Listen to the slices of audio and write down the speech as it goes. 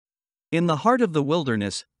In the heart of the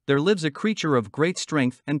wilderness, there lives a creature of great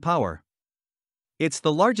strength and power. It's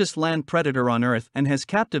the largest land predator on Earth and has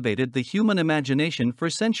captivated the human imagination for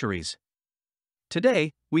centuries.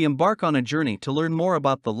 Today, we embark on a journey to learn more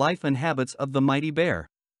about the life and habits of the mighty bear.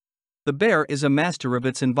 The bear is a master of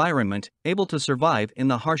its environment, able to survive in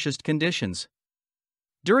the harshest conditions.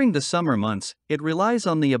 During the summer months, it relies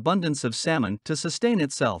on the abundance of salmon to sustain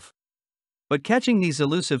itself. But catching these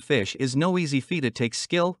elusive fish is no easy feat. It takes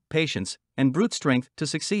skill, patience, and brute strength to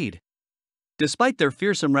succeed. Despite their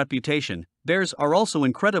fearsome reputation, bears are also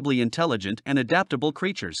incredibly intelligent and adaptable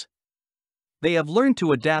creatures. They have learned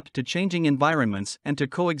to adapt to changing environments and to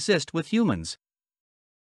coexist with humans.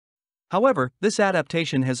 However, this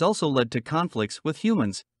adaptation has also led to conflicts with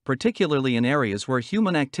humans, particularly in areas where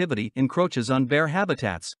human activity encroaches on bear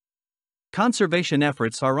habitats. Conservation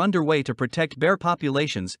efforts are underway to protect bear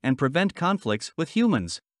populations and prevent conflicts with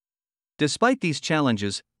humans. Despite these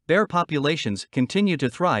challenges, bear populations continue to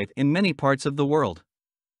thrive in many parts of the world.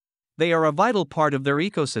 They are a vital part of their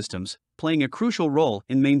ecosystems, playing a crucial role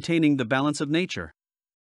in maintaining the balance of nature.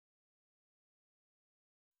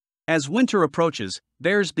 As winter approaches,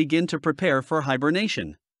 bears begin to prepare for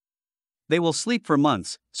hibernation. They will sleep for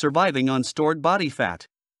months, surviving on stored body fat.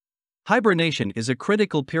 Hibernation is a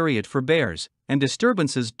critical period for bears, and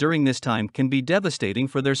disturbances during this time can be devastating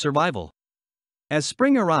for their survival. As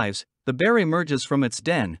spring arrives, the bear emerges from its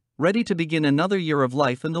den, ready to begin another year of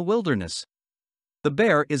life in the wilderness. The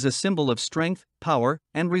bear is a symbol of strength, power,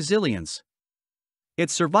 and resilience.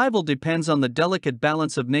 Its survival depends on the delicate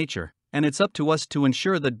balance of nature, and it's up to us to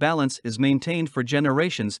ensure that balance is maintained for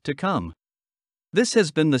generations to come. This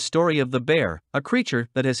has been the story of the bear, a creature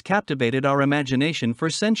that has captivated our imagination for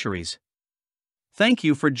centuries. Thank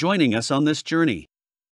you for joining us on this journey.